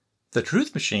The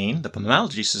Truth Machine, the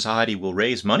Pomology Society will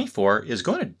raise money for, is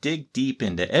going to dig deep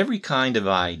into every kind of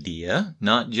idea,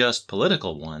 not just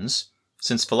political ones.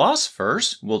 Since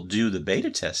philosophers will do the beta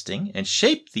testing and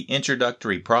shape the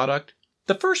introductory product,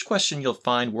 the first question you'll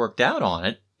find worked out on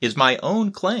it is my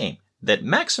own claim that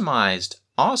maximized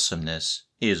awesomeness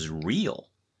is real.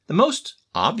 The most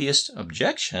obvious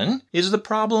objection is the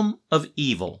problem of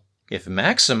evil. If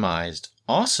maximized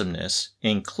awesomeness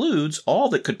includes all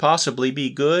that could possibly be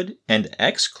good and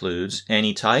excludes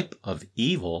any type of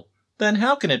evil, then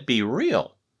how can it be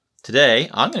real? Today,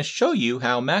 I'm going to show you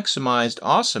how maximized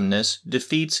awesomeness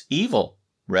defeats evil.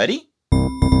 Ready?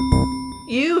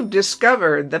 You've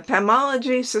discovered the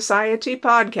Pomology Society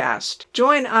podcast.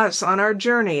 Join us on our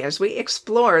journey as we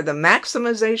explore the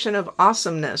maximization of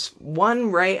awesomeness,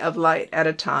 one ray of light at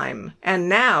a time. And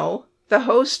now, the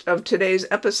host of today's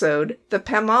episode, the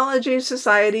Pomology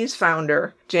Society's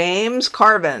founder, James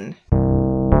Carvin.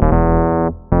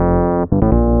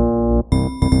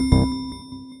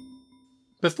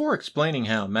 Before explaining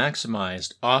how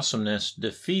maximized awesomeness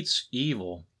defeats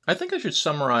evil, I think I should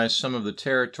summarize some of the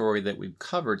territory that we've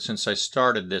covered since I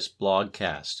started this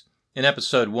blogcast. In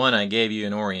episode 1, I gave you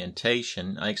an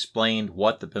orientation. I explained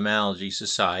what the Pomology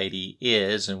Society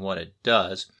is and what it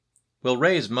does. We'll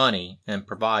raise money and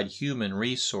provide human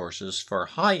resources for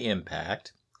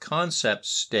high-impact,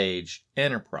 concept-stage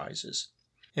enterprises.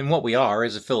 And what we are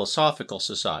is a philosophical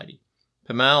society.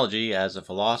 Pomology, as a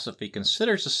philosophy,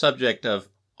 considers the subject of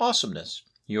awesomeness.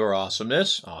 Your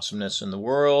awesomeness, awesomeness in the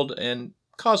world, and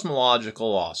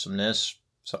cosmological awesomeness,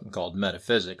 something called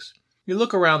metaphysics. You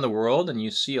look around the world and you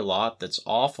see a lot that's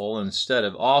awful instead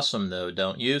of awesome, though,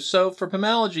 don't you? So for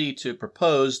Pomology to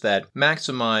propose that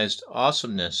maximized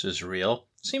awesomeness is real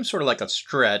seems sort of like a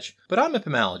stretch, but I'm a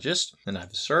pomologist, and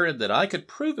I've asserted that I could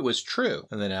prove it was true,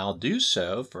 and that I'll do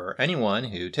so for anyone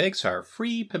who takes our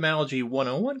free Pomology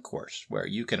 101 course, where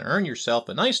you can earn yourself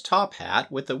a nice top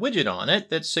hat with a widget on it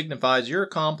that signifies your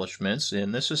accomplishments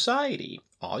in the society.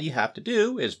 All you have to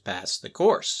do is pass the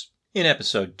course. In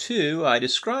episode 2, I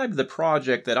described the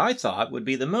project that I thought would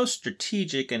be the most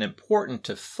strategic and important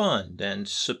to fund and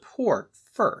support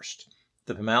first.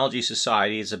 The Pomology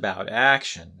Society is about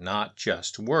action, not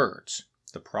just words.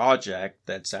 The project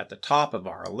that's at the top of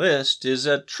our list is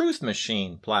a Truth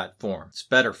Machine platform. It's a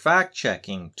better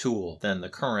fact-checking tool than the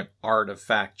current art of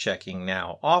fact-checking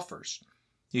now offers.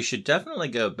 You should definitely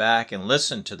go back and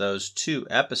listen to those 2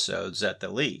 episodes at the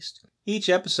least. Each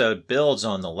episode builds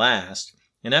on the last.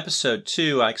 In episode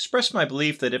 2, I expressed my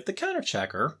belief that if the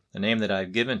counterchecker, the name that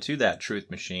I've given to that Truth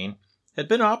Machine, had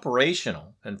been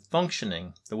operational and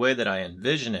functioning the way that I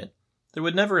envision it, there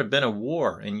would never have been a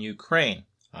war in Ukraine.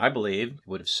 I believe it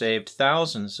would have saved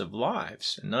thousands of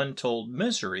lives and untold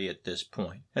misery at this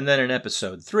point. And then in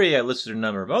episode 3, I listed a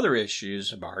number of other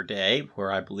issues of our day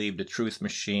where I believed a Truth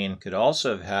Machine could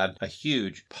also have had a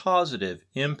huge positive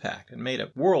impact and made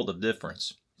a world of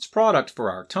difference. It's a product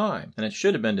for our time, and it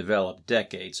should have been developed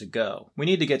decades ago. We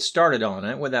need to get started on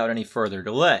it without any further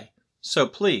delay. So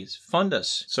please, fund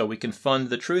us so we can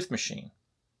fund the Truth Machine.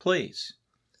 Please.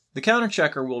 The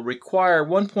counterchecker will require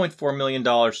 $1.4 million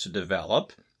to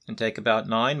develop and take about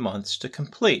 9 months to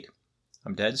complete.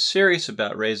 I'm dead serious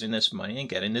about raising this money and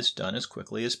getting this done as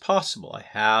quickly as possible. I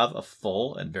have a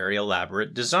full and very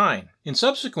elaborate design. In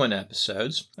subsequent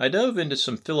episodes, I dove into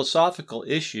some philosophical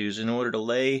issues in order to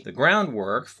lay the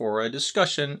groundwork for a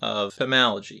discussion of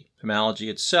pomology. Pomology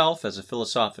itself as a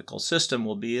philosophical system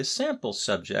will be a sample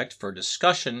subject for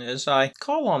discussion as I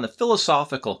call on the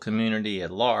philosophical community at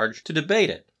large to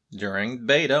debate it during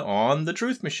beta on the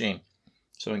Truth Machine.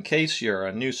 So in case you're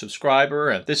a new subscriber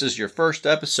and this is your first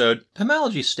episode,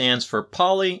 Pomology stands for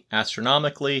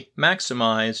Polyastronomically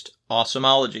Maximized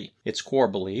Awesomology. Its core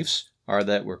beliefs are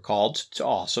that we're called to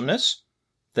awesomeness,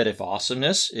 that if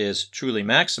awesomeness is truly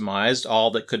maximized, all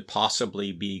that could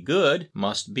possibly be good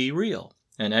must be real,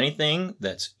 and anything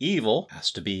that's evil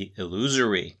has to be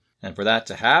illusory. And for that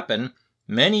to happen,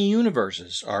 many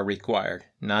universes are required,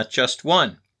 not just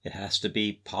one. It has to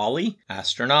be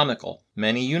polyastronomical,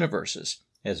 many universes.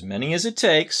 As many as it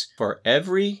takes for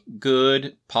every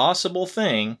good possible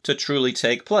thing to truly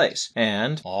take place.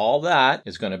 And all that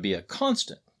is going to be a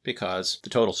constant because the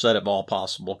total set of all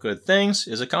possible good things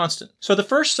is a constant. So the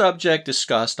first subject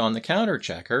discussed on the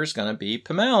counterchecker is going to be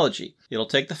pomology. It'll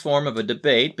take the form of a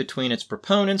debate between its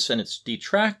proponents and its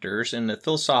detractors in the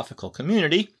philosophical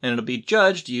community, and it'll be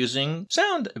judged using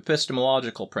sound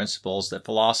epistemological principles that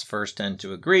philosophers tend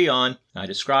to agree on. I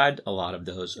described a lot of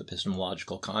those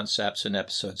epistemological concepts in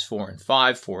episodes 4 and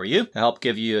 5 for you to help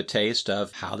give you a taste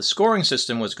of how the scoring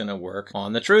system was going to work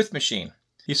on the Truth Machine.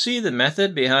 You see the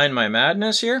method behind my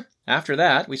madness here? After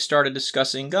that, we started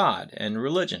discussing God and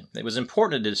religion. It was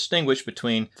important to distinguish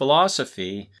between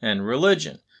philosophy and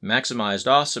religion. Maximized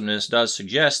awesomeness does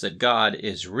suggest that God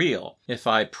is real. If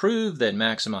I prove that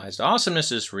maximized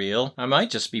awesomeness is real, I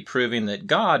might just be proving that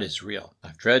God is real.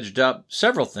 I've dredged up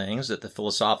several things that the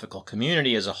philosophical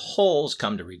community as a whole has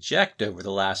come to reject over the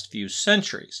last few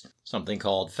centuries. Something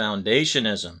called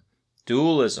foundationism,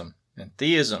 dualism, and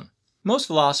theism. Most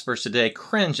philosophers today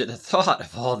cringe at the thought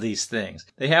of all these things.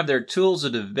 They have their tools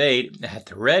of debate at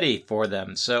the ready for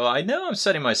them, so I know I'm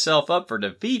setting myself up for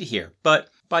defeat here, but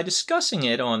by discussing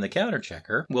it on the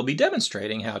Counterchecker, we'll be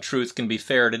demonstrating how truth can be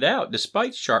ferreted out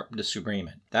despite sharp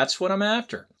disagreement. That's what I'm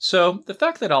after. So, the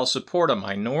fact that I'll support a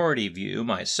minority view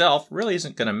myself really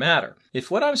isn't going to matter. If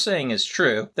what I'm saying is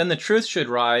true, then the truth should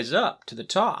rise up to the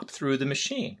top through the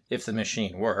machine, if the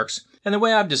machine works. And the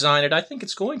way I've designed it, I think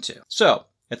it's going to. So,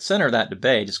 at the center of that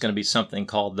debate is going to be something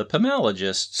called the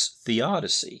Pamologist's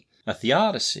Theodicy. A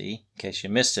theodicy, in case you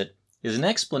missed it, is an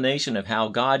explanation of how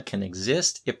God can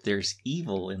exist if there's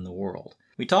evil in the world.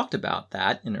 We talked about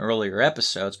that in earlier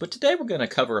episodes, but today we're going to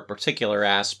cover a particular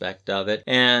aspect of it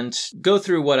and go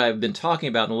through what I've been talking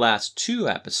about in the last 2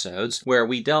 episodes, where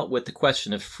we dealt with the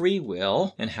question of free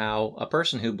will and how a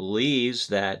person who believes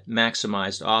that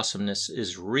maximized awesomeness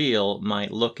is real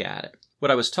might look at it. What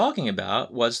I was talking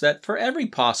about was that for every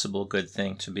possible good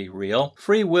thing to be real,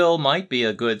 free will might be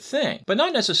a good thing, but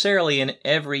not necessarily in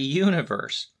every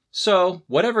universe. So,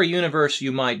 whatever universe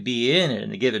you might be in at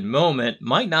a given moment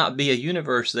might not be a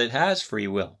universe that has free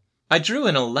will. I drew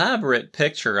an elaborate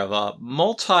picture of a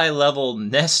multi-level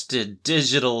nested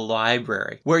digital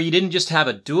library, where you didn't just have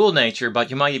a dual nature, but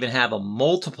you might even have a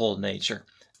multiple nature.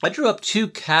 I drew up 2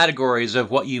 categories of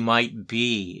what you might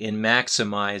be in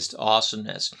maximized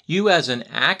awesomeness. You as an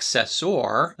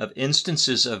accessor of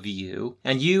instances of you,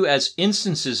 and you as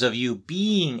instances of you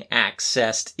being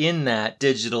accessed in that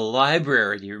digital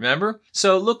library. Do you remember?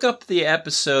 So look up the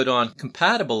episode on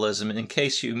compatibilism in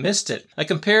case you missed it. I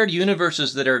compared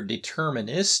universes that are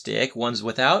deterministic, ones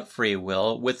without free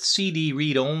will, with CD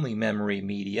read-only memory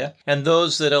media, and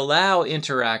those that allow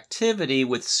interactivity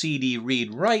with CD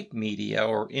read-write media,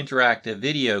 or interactive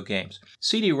video games.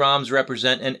 CD-ROMs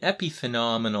represent an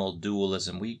epiphenomenal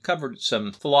dualism. We covered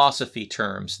some philosophy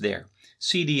terms there.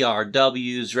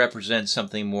 CDRWs represent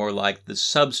something more like the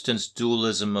substance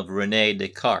dualism of René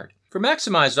Descartes. For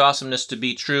maximized awesomeness to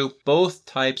be true, both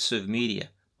types of media,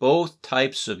 both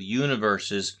types of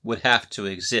universes would have to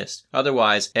exist.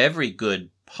 Otherwise, every good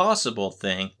possible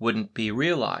thing wouldn't be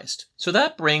realized. So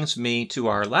that brings me to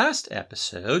our last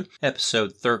episode,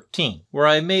 episode 13, where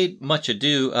I made much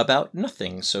ado about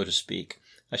nothing, so to speak.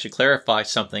 I should clarify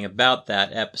something about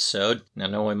that episode. Now,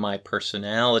 knowing my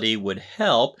personality would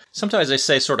help. Sometimes I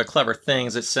say sort of clever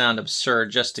things that sound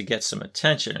absurd just to get some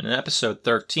attention. In episode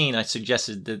 13, I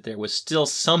suggested that there was still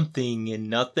something in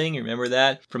nothing. Remember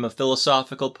that? From a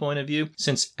philosophical point of view?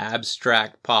 Since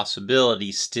abstract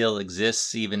possibility still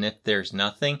exists even if there's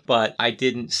nothing. But I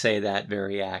didn't say that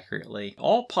very accurately.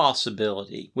 All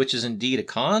possibility, which is indeed a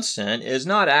constant, is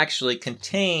not actually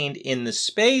contained in the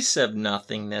space of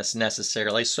nothingness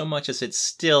necessarily, so much as it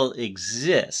still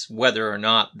exists, whether or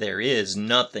not there is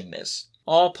nothingness.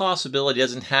 All possibility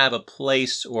doesn't have a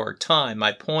place or time.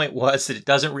 My point was that it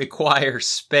doesn't require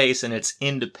space and it's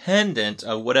independent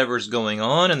of whatever's going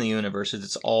on in the universe.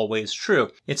 It's always true.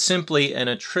 It's simply an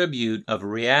attribute of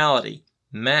reality.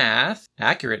 Math,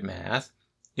 accurate math,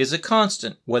 is a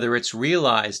constant, whether it's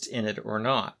realized in it or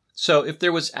not. So if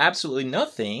there was absolutely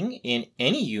nothing in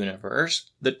any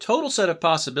universe, the total set of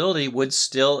possibility would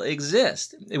still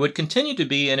exist. It would continue to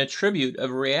be an attribute of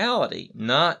reality,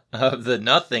 not of the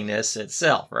nothingness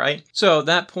itself, right? So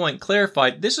that point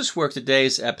clarified, this is where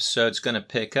today's episode is going to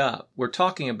pick up. We're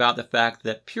talking about the fact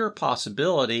that pure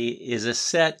possibility is a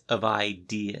set of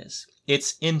ideas.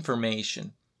 It's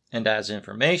information. And as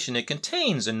information, it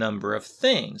contains a number of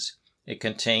things. It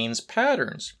contains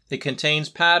patterns. It contains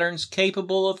patterns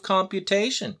capable of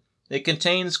computation. It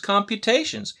contains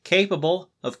computations capable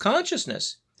of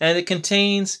consciousness. And it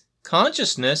contains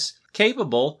consciousness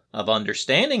capable of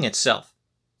understanding itself.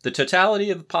 The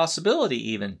totality of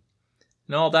possibility even.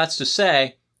 And all that's to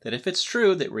say that if it's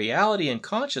true that reality and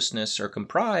consciousness are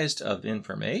comprised of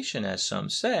information, as some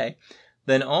say,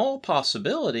 then all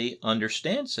possibility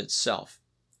understands itself.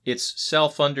 It's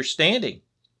self-understanding.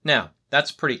 Now,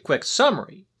 that's a pretty quick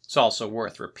summary. It's also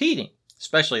worth repeating,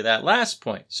 especially that last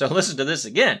point. So listen to this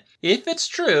again. If it's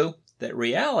true that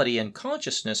reality and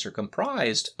consciousness are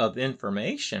comprised of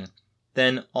information,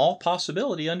 then all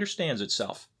possibility understands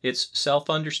itself. It's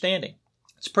self-understanding.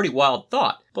 It's a pretty wild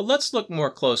thought, but let's look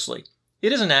more closely.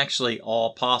 It isn't actually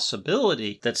all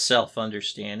possibility that's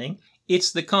self-understanding.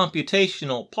 It's the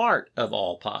computational part of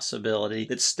all possibility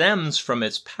that stems from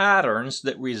its patterns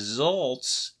that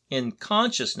results in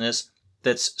consciousness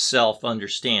that's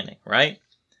self-understanding, right?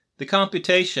 The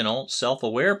computational,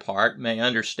 self-aware part may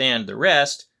understand the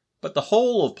rest, but the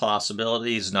whole of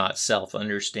possibility is not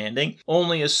self-understanding.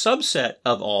 Only a subset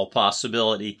of all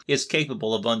possibility is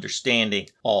capable of understanding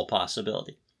all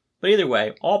possibility. But either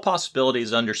way, all possibility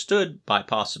is understood by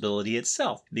possibility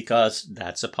itself, because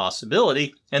that's a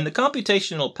possibility, and the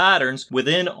computational patterns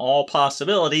within all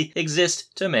possibility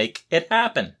exist to make it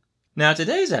happen. Now,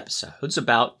 today's episode's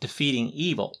about defeating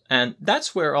evil, and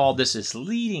that's where all this is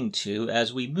leading to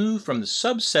as we move from the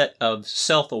subset of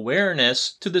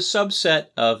self-awareness to the subset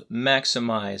of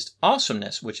maximized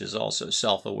awesomeness, which is also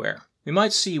self-aware. We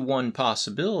might see one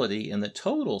possibility in the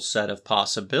total set of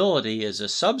possibility as a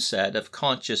subset of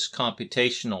conscious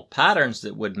computational patterns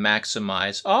that would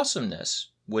maximize awesomeness,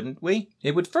 wouldn't we?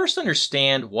 It would first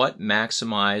understand what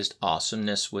maximized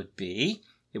awesomeness would be.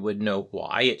 It would know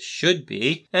why it should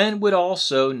be, and would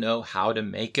also know how to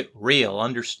make it real,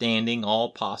 understanding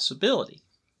all possibility.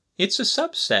 It's a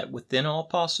subset within all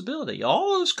possibility.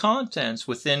 All those contents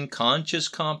within conscious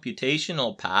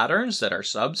computational patterns that are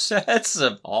subsets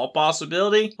of all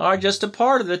possibility are just a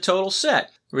part of the total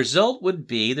set. The result would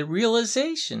be the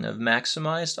realization of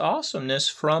maximized awesomeness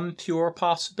from pure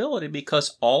possibility,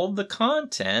 because all of the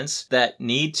contents that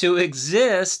need to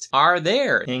exist are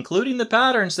there, including the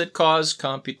patterns that cause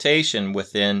computation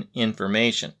within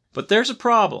information. But there's a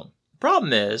problem. The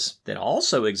problem is that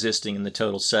also existing in the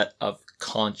total set of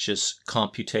conscious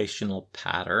computational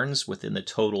patterns within the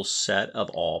total set of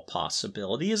all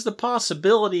possibility is the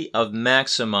possibility of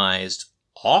maximized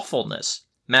awfulness,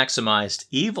 maximized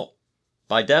evil.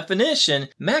 By definition,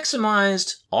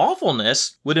 maximized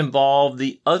awfulness would involve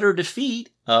the utter defeat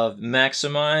of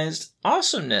maximized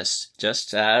awesomeness,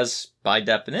 just as, by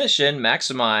definition,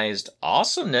 maximized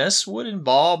awesomeness would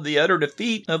involve the utter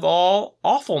defeat of all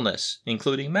awfulness,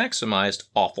 including maximized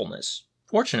awfulness.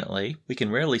 Fortunately, we can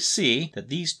rarely see that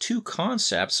these two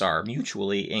concepts are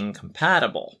mutually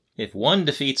incompatible. If one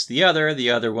defeats the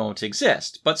other won't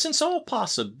exist. But since all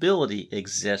possibility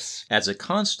exists as a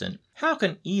constant, how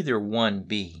can either one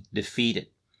be defeated?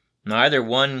 Neither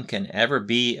one can ever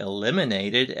be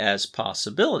eliminated as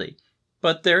possibility.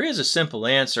 But there is a simple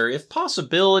answer. If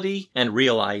possibility and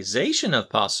realization of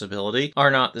possibility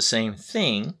are not the same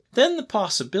thing, then the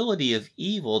possibility of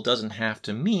evil doesn't have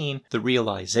to mean the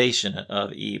realization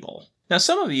of evil. Now,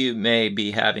 some of you may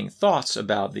be having thoughts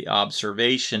about the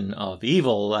observation of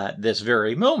evil at this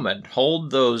very moment.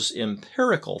 Hold those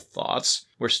empirical thoughts.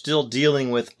 We're still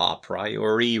dealing with a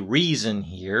priori reason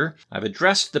here. I've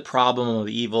addressed the problem of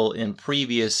evil in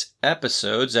previous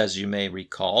episodes, as you may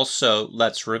recall, so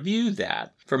let's review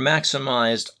that. For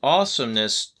maximized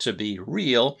awesomeness to be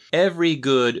real, every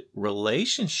good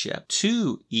relationship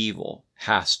to evil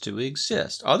has to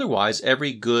exist. Otherwise,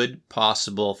 every good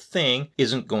possible thing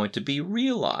isn't going to be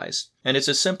realized. And it's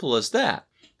as simple as that.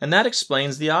 And that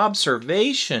explains the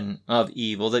observation of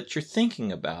evil that you're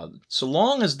thinking about. So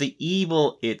long as the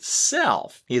evil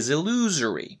itself is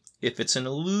illusory, if it's an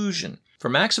illusion. For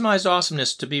maximized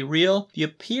awesomeness to be real, the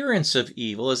appearance of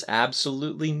evil is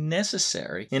absolutely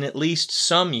necessary in at least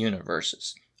some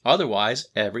universes. Otherwise,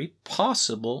 every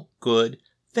possible good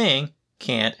thing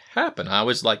can't happen. I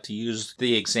always like to use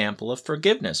the example of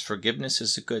forgiveness. Forgiveness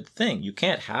is a good thing. You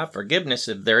can't have forgiveness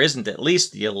if there isn't at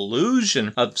least the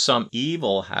illusion of some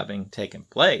evil having taken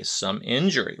place, some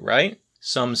injury, right?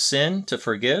 Some sin to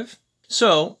forgive.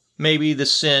 So, maybe the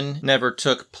sin never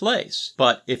took place,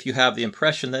 but if you have the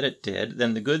impression that it did,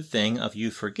 then the good thing of you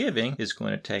forgiving is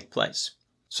going to take place.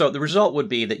 So the result would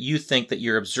be that you think that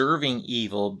you're observing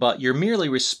evil, but you're merely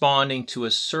responding to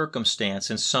a circumstance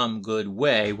in some good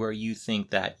way where you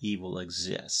think that evil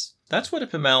exists. That's what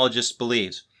epistemologist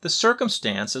believes. The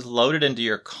circumstance is loaded into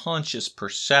your conscious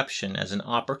perception as an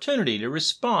opportunity to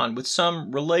respond with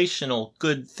some relational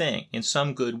good thing in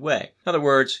some good way. In other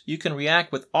words, you can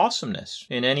react with awesomeness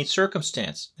in any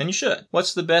circumstance, and you should.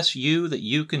 What's the best you that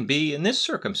you can be in this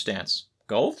circumstance?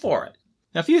 Go for it.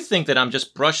 Now, if you think that I'm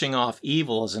just brushing off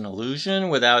evil as an illusion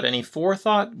without any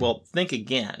forethought, well, think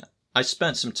again. I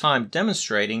spent some time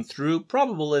demonstrating through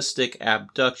probabilistic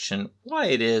abduction why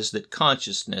it is that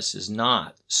consciousness is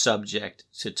not subject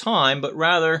to time, but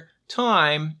rather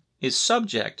time is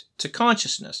subject to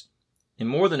consciousness in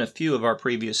more than a few of our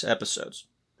previous episodes.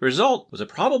 The result was a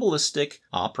probabilistic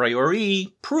a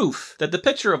priori proof that the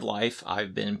picture of life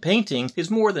I've been painting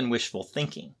is more than wishful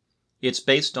thinking. It's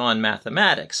based on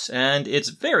mathematics, and it's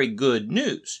very good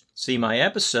news. See my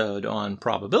episode on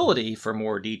probability for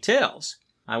more details.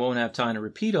 I won't have time to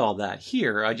repeat all that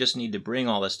here. I just need to bring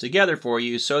all this together for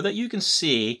you so that you can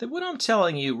see that what I'm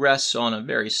telling you rests on a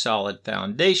very solid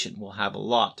foundation. We'll have a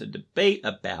lot to debate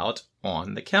about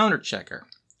on the counterchecker.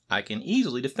 I can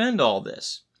easily defend all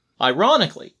this.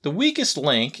 Ironically, the weakest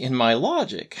link in my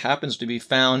logic happens to be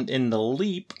found in the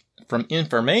leap from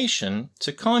information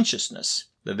to consciousness.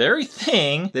 The very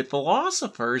thing that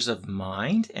philosophers of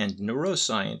mind and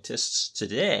neuroscientists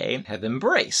today have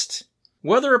embraced.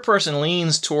 Whether a person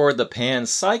leans toward the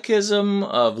panpsychism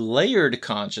of layered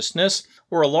consciousness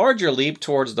or a larger leap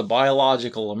towards the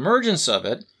biological emergence of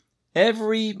it,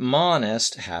 every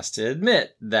monist has to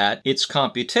admit that it's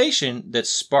computation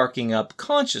that's sparking up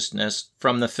consciousness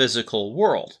from the physical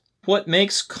world. What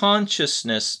makes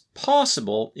consciousness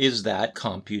possible is that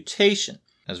computation.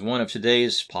 As one of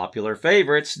today's popular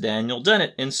favorites, Daniel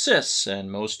Dennett, insists,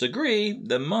 and most agree,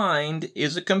 the mind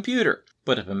is a computer.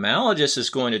 But if a malogist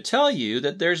is going to tell you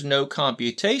that there's no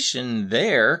computation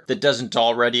there that doesn't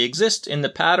already exist in the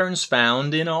patterns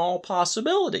found in all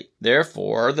possibility.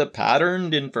 Therefore, the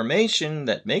patterned information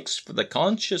that makes for the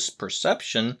conscious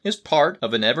perception is part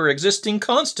of an ever-existing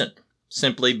constant,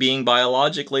 simply being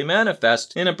biologically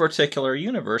manifest in a particular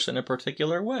universe in a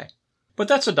particular way. But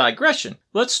that's a digression.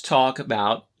 Let's talk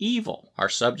about evil, our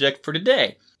subject for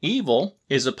today. Evil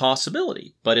is a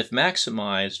possibility, but if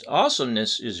maximized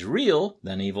awesomeness is real,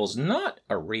 then evil's not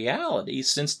a reality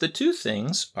since the two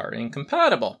things are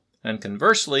incompatible. And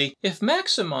conversely, if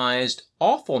maximized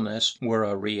awfulness were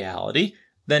a reality,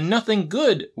 then nothing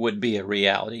good would be a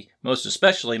reality, most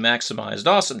especially maximized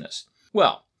awesomeness.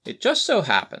 Well, it just so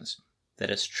happens that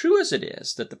as true as it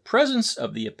is that the presence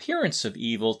of the appearance of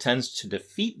evil tends to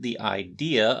defeat the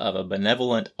idea of a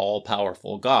benevolent,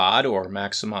 all-powerful God or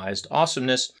maximized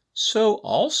awesomeness, so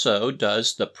also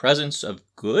does the presence of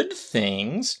good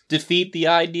things defeat the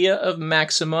idea of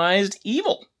maximized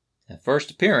evil. At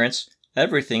first appearance,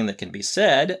 everything that can be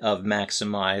said of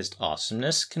maximized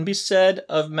awesomeness can be said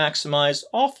of maximized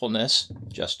awfulness,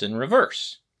 just in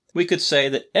reverse. We could say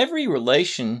that every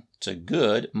relation to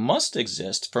good must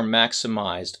exist for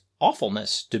maximized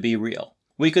awfulness to be real.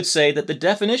 We could say that the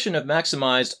definition of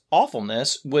maximized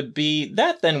awfulness would be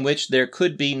that than which there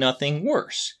could be nothing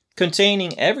worse,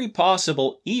 containing every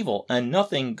possible evil and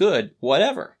nothing good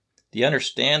whatever. Do you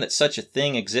understand that such a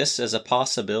thing exists as a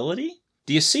possibility?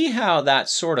 Do you see how that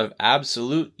sort of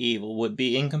absolute evil would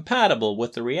be incompatible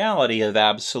with the reality of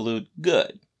absolute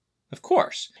good? Of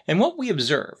course. And what we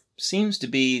observe seems to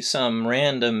be some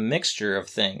random mixture of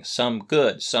things, some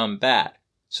good, some bad.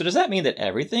 So does that mean that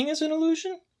everything is an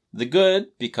illusion? The good,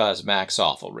 because max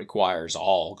awful requires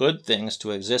all good things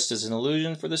to exist as an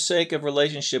illusion for the sake of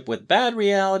relationship with bad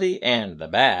reality, and the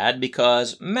bad,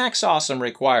 because max awesome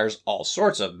requires all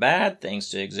sorts of bad things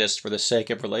to exist for the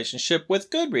sake of relationship with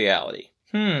good reality.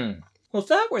 Well, if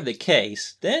that were the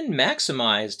case, then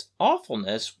maximized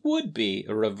awfulness would be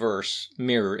a reverse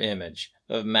mirror image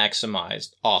of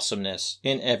maximized awesomeness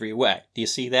in every way. Do you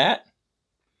see that?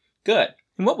 Good.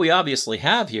 And what we obviously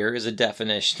have here is a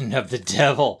definition of the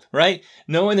devil, right?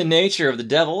 Knowing the nature of the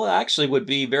devil actually would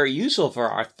be very useful for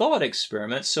our thought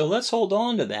experiment, so let's hold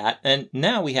on to that. And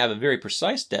now we have a very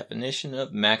precise definition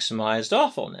of maximized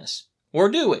awfulness. Or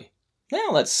do we? Now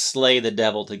let's slay the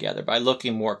devil together by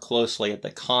looking more closely at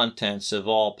the contents of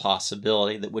all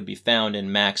possibility that would be found in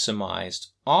maximized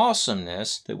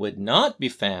awesomeness that would not be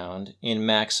found in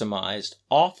maximized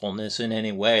awfulness in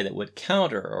any way that would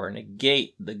counter or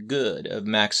negate the good of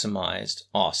maximized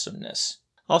awesomeness.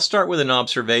 I'll start with an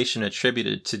observation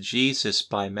attributed to Jesus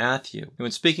by Matthew.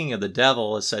 When speaking of the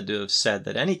devil, is said to have said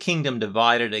that any kingdom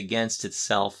divided against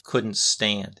itself couldn't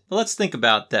stand. But let's think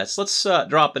about this. Let's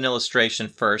drop an illustration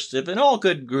first. If an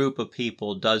all-good group of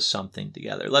people does something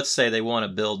together, let's say they want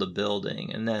to build a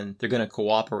building, and then they're going to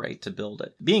cooperate to build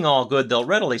it. Being all good, they'll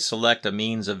readily select a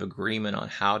means of agreement on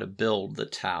how to build the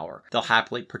tower. They'll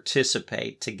happily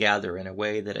participate together in a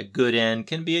way that a good end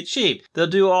can be achieved. They'll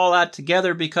do all that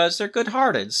together because they're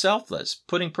good-hearted, selfless,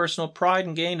 putting personal pride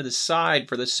and gain to the side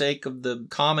for the sake of the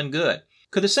common good.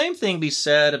 Could the same thing be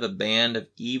said of a band of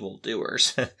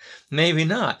evildoers? Maybe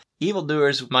not.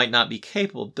 Evildoers might not be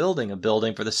capable of building a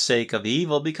building for the sake of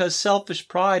evil because selfish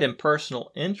pride and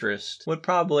personal interest would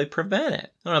probably prevent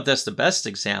it. I don't know if that's the best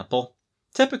example.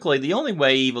 Typically, the only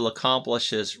way evil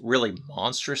accomplishes really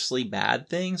monstrously bad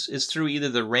things is through either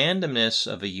the randomness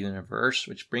of a universe,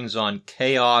 which brings on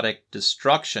chaotic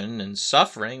destruction and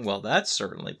suffering, well, that's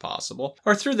certainly possible,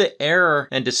 or through the error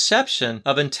and deception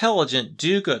of intelligent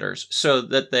do-gooders so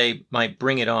that they might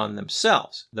bring it on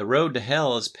themselves. The road to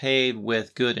hell is paved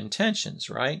with good intentions,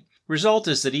 right? Result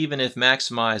is that even if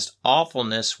maximized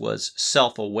awfulness was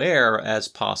self-aware as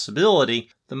possibility,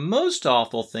 the most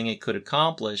awful thing it could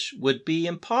accomplish would be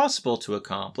impossible to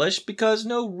accomplish because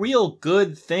no real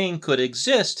good thing could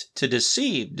exist to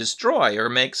deceive, destroy, or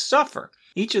make suffer.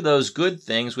 Each of those good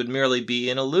things would merely be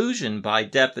an illusion by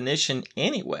definition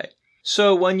anyway.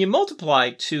 So when you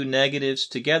multiply two negatives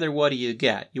together, what do you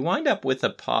get? You wind up with a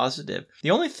positive.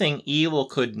 The only thing evil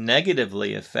could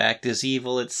negatively affect is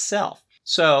evil itself.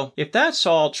 So, if that's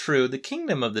all true, the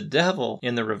kingdom of the devil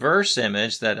in the reverse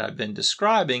image that I've been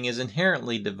describing is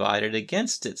inherently divided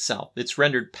against itself. It's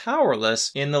rendered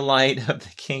powerless in the light of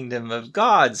the kingdom of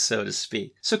God, so to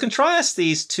speak. So contrast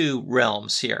these two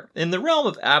realms here. In the realm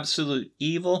of absolute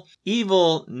evil,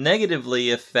 evil negatively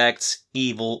affects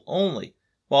evil only,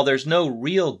 while there's no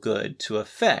real good to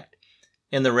affect.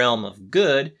 In the realm of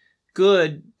good,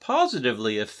 good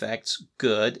positively affects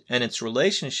good, and its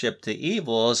relationship to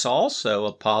evil is also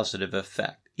a positive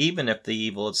effect, even if the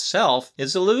evil itself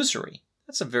is illusory.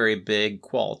 That's a very big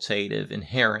qualitative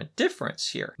inherent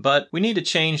difference here. But we need to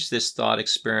change this thought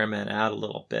experiment out a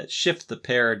little bit, shift the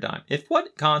paradigm. If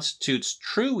what constitutes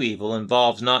true evil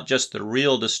involves not just the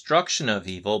real destruction of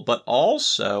evil, but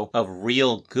also of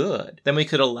real good, then we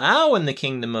could allow in the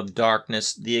kingdom of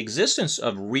darkness the existence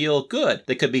of real good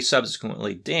that could be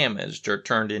subsequently damaged or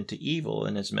turned into evil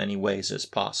in as many ways as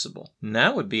possible. And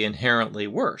that would be inherently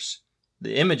worse.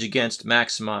 The image against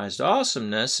maximized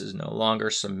awesomeness is no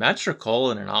longer symmetrical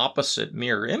in an opposite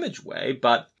mirror image way,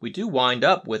 but we do wind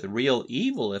up with real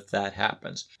evil if that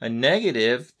happens. A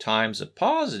negative times a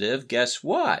positive, guess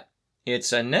what?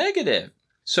 It's a negative.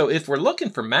 So if we're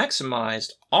looking for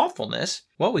maximized awfulness,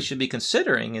 what we should be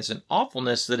considering is an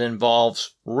awfulness that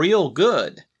involves real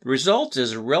good. The result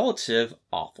is relative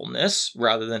awfulness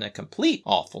rather than a complete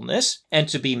awfulness, and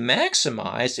to be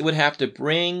maximized, it would have to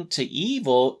bring to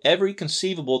evil every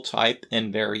conceivable type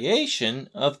and variation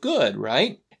of good,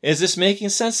 right? Is this making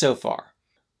sense so far?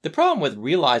 The problem with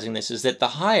realizing this is that the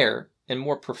higher and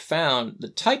more profound the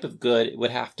type of good it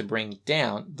would have to bring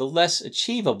down, the less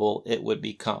achievable it would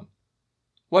become.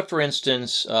 What, for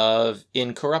instance, of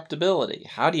incorruptibility?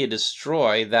 How do you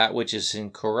destroy that which is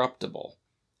incorruptible?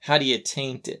 How do you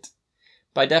taint it?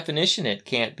 By definition, it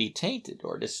can't be tainted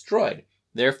or destroyed.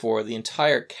 Therefore, the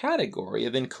entire category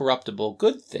of incorruptible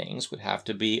good things would have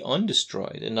to be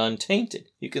undestroyed and untainted.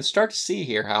 You can start to see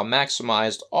here how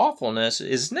maximized awfulness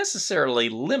is necessarily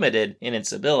limited in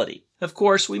its ability. Of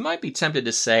course, we might be tempted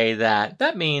to say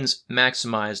that means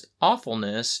maximized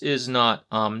awfulness is not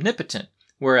omnipotent,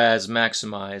 whereas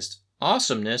maximized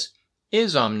awesomeness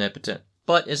is omnipotent.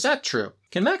 But is that true?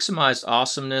 Can maximized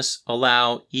awesomeness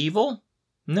allow evil?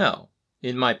 No.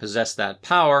 It might possess that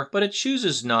power, but it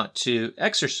chooses not to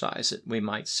exercise it, we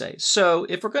might say. So,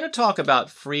 if we're going to talk about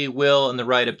free will and the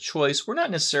right of choice, we're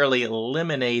not necessarily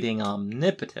eliminating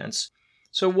omnipotence.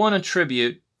 So one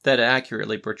attribute that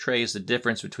accurately portrays the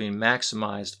difference between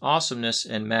maximized awesomeness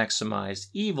and maximized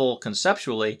evil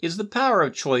conceptually is the power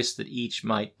of choice that each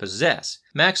might possess.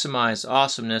 Maximized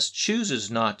awesomeness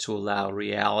chooses not to allow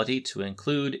reality to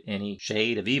include any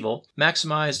shade of evil.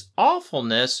 Maximized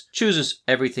awfulness chooses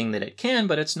everything that it can,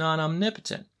 but it's not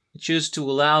omnipotent. It chooses to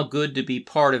allow good to be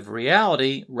part of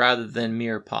reality rather than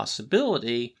mere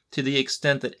possibility, to the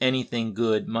extent that anything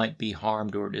good might be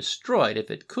harmed or destroyed if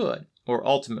it could, or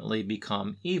ultimately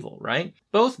become evil, right?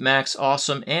 Both Max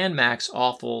Awesome and Max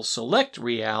Awful select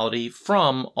reality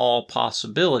from all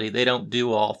possibility. They don't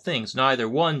do all things. Neither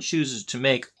one chooses to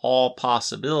make all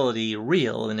possibility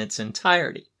real in its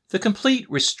entirety. The complete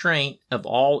restraint of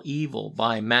all evil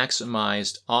by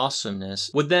maximized awesomeness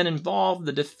would then involve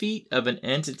the defeat of an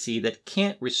entity that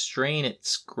can't restrain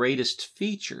its greatest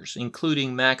features,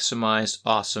 including maximized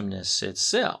awesomeness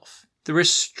itself. The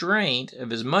restraint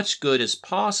of as much good as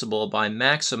possible by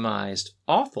maximized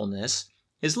awfulness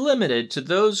is limited to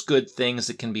those good things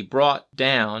that can be brought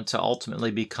down to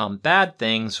ultimately become bad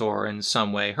things or in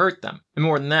some way hurt them. And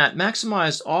more than that,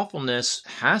 maximized awfulness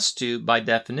has to, by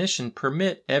definition,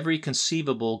 permit every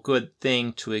conceivable good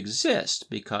thing to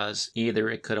exist, because either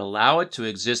it could allow it to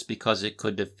exist because it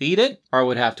could defeat it, or it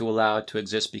would have to allow it to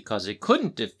exist because it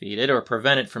couldn't defeat it or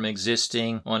prevent it from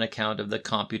existing on account of the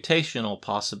computational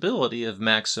possibility of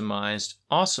maximized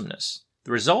awesomeness.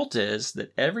 The result is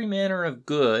that every manner of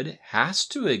good has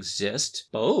to exist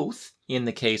both in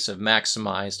the case of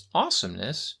maximized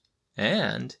awesomeness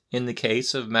and in the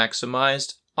case of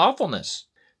maximized awfulness.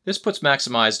 This puts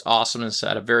maximized awesomeness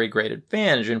at a very great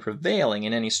advantage in prevailing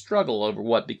in any struggle over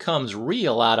what becomes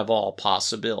real out of all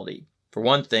possibility. For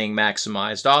one thing,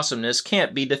 maximized awesomeness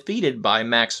can't be defeated by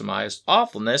maximized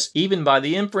awfulness, even by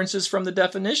the inferences from the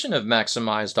definition of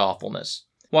maximized awfulness.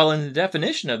 While in the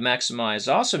definition of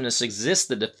maximized awesomeness exists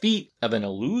the defeat of an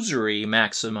illusory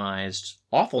maximized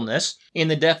awfulness, in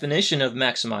the definition of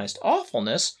maximized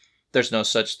awfulness, there's no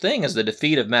such thing as the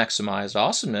defeat of maximized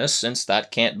awesomeness, since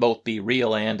that can't both be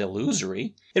real and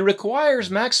illusory. It requires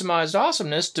maximized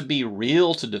awesomeness to be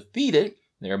real to defeat it,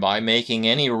 thereby making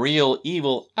any real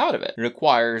evil out of it. It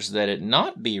requires that it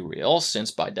not be real,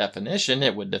 since by definition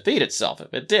it would defeat itself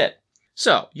if it did.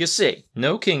 So, you see,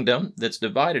 no kingdom that's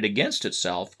divided against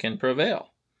itself can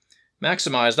prevail.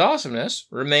 Maximized awesomeness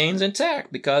remains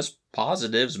intact because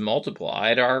positives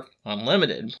multiplied are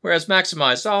unlimited, whereas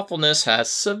maximized awfulness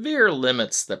has severe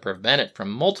limits that prevent it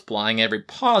from multiplying every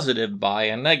positive by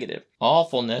a negative.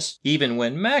 Awfulness, even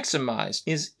when maximized,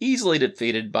 is easily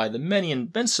defeated by the many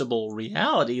invincible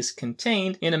realities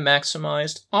contained in a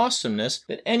maximized awesomeness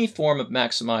that any form of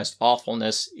maximized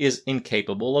awfulness is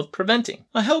incapable of preventing.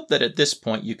 I hope that at this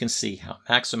point you can see how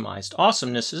maximized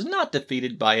awesomeness is not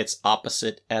defeated by its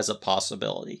opposite as a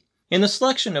possibility. In the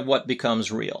selection of what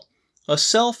becomes real, a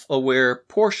self-aware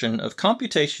portion of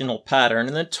computational pattern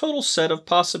in the total set of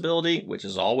possibility, which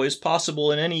is always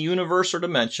possible in any universe or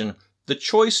dimension, the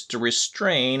choice to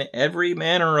restrain every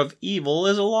manner of evil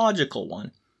is a logical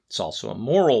one. It's also a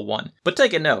moral one. But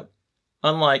take a note.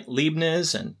 Unlike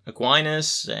Leibniz and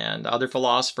Aquinas and other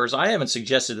philosophers, I haven't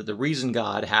suggested that the reason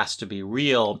God has to be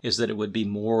real is that it would be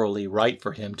morally right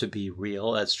for him to be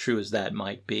real, as true as that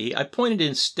might be. I pointed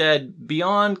instead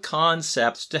beyond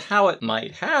concepts to how it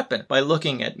might happen by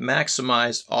looking at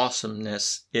maximized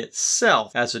awesomeness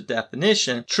itself as a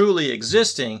definition truly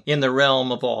existing in the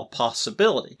realm of all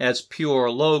possibility, as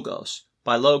pure logos.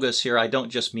 By logos here, I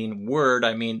don't just mean word,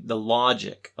 I mean the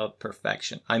logic of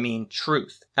perfection. I mean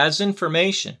truth as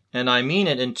information, and I mean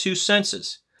it in two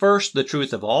senses. First, the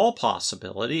truth of all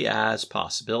possibility as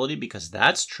possibility, because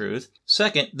that's truth.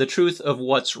 Second, the truth of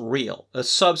what's real, a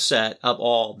subset of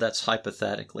all that's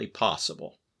hypothetically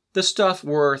possible. The stuff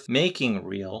worth making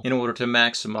real in order to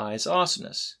maximize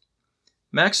awesomeness.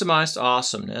 Maximized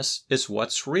awesomeness is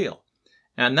what's real,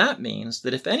 and that means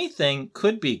that if anything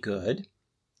could be good,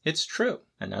 it's true.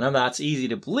 And none of that's easy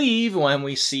to believe when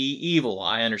we see evil.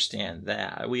 I understand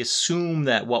that. We assume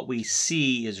that what we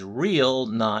see is real,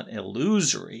 not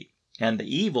illusory. And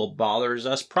the evil bothers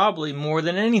us probably more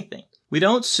than anything. We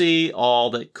don't see all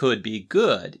that could be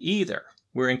good either.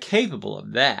 We're incapable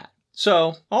of that.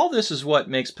 So, all this is what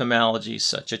makes pomology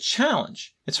such a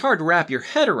challenge. It's hard to wrap your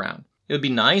head around. It would be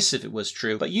nice if it was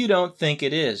true, but you don't think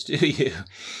it is, do you?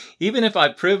 Even if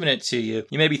I've proven it to you,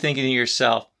 you may be thinking to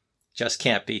yourself, just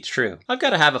can't be true. I've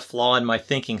got to have a flaw in my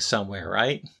thinking somewhere,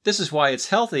 right? This is why it's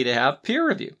healthy to have peer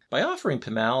review. By offering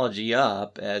pomology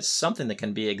up as something that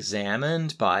can be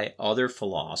examined by other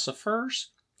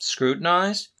philosophers,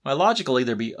 scrutinized, my logic will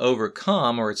either be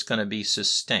overcome or it's going to be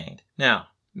sustained. Now,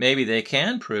 maybe they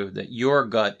can prove that your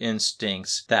gut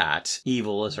instincts that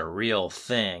evil is a real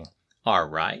thing are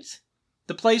right.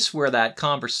 The place where that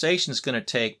conversation is going to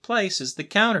take place is the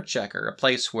counterchecker, a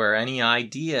place where any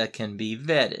idea can be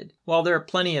vetted. While there are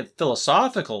plenty of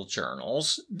philosophical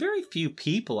journals, very few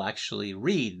people actually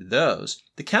read those.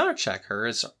 The counterchecker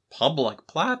is a public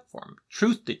platform,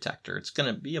 truth detector. It's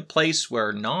going to be a place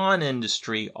where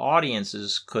non-industry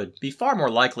audiences could be far more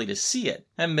likely to see it.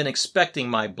 I haven't been expecting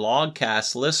my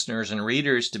blogcast listeners and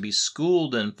readers to be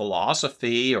schooled in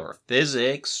philosophy or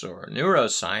physics or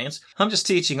neuroscience. I'm just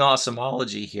teaching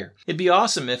awesomology here. It'd be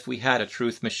awesome if we had a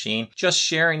truth machine. Just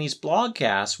sharing these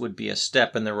blogcasts would be a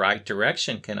step in the right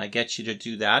direction. Can I get you to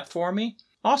do that for me?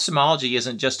 Awesomology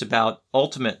isn't just about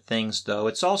ultimate things, though.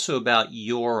 It's also about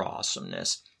your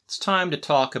awesomeness. It's time to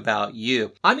talk about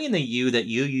you. I mean the you that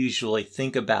you usually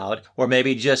think about, or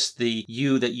maybe just the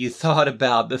you that you thought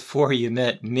about before you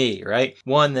met me, right?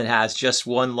 One that has just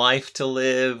one life to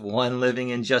live, one living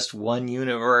in just one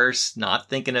universe, not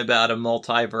thinking about a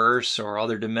multiverse or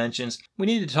other dimensions. We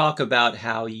need to talk about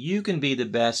how you can be the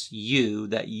best you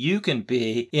that you can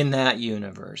be in that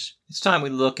universe. It's time we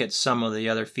look at some of the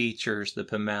other features the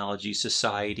Pomology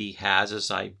Society has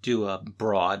as I do a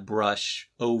broad brush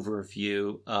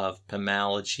overview of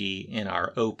pomology in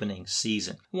our opening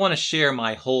season. I want to share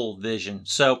my whole vision.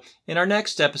 So in our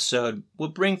next episode, we'll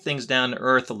bring things down to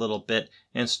earth a little bit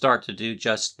and start to do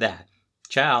just that.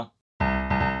 Ciao.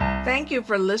 Thank you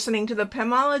for listening to the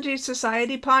Pamology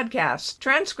Society podcast.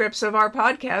 Transcripts of our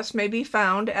podcast may be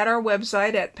found at our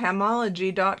website at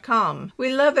pamology.com.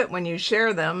 We love it when you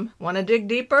share them. Want to dig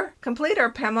deeper? Complete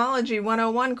our Pamology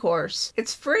 101 course.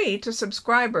 It's free to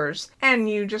subscribers, and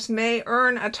you just may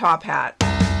earn a top hat.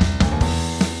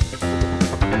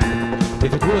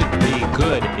 If it would be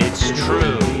good, it's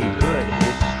true.